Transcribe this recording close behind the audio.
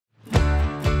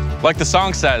Like the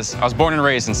song says, I was born and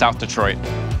raised in South Detroit.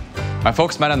 My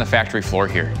folks met on the factory floor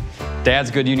here.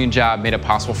 Dad's good union job made it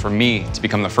possible for me to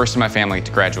become the first in my family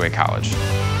to graduate college.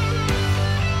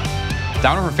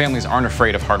 Downriver families aren't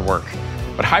afraid of hard work,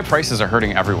 but high prices are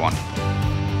hurting everyone.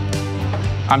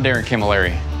 I'm Darrin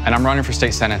Camilleri, and I'm running for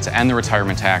state senate to end the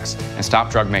retirement tax and stop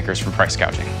drug makers from price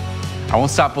gouging. I won't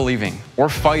stop believing or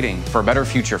fighting for a better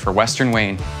future for Western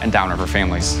Wayne and Downriver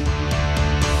families.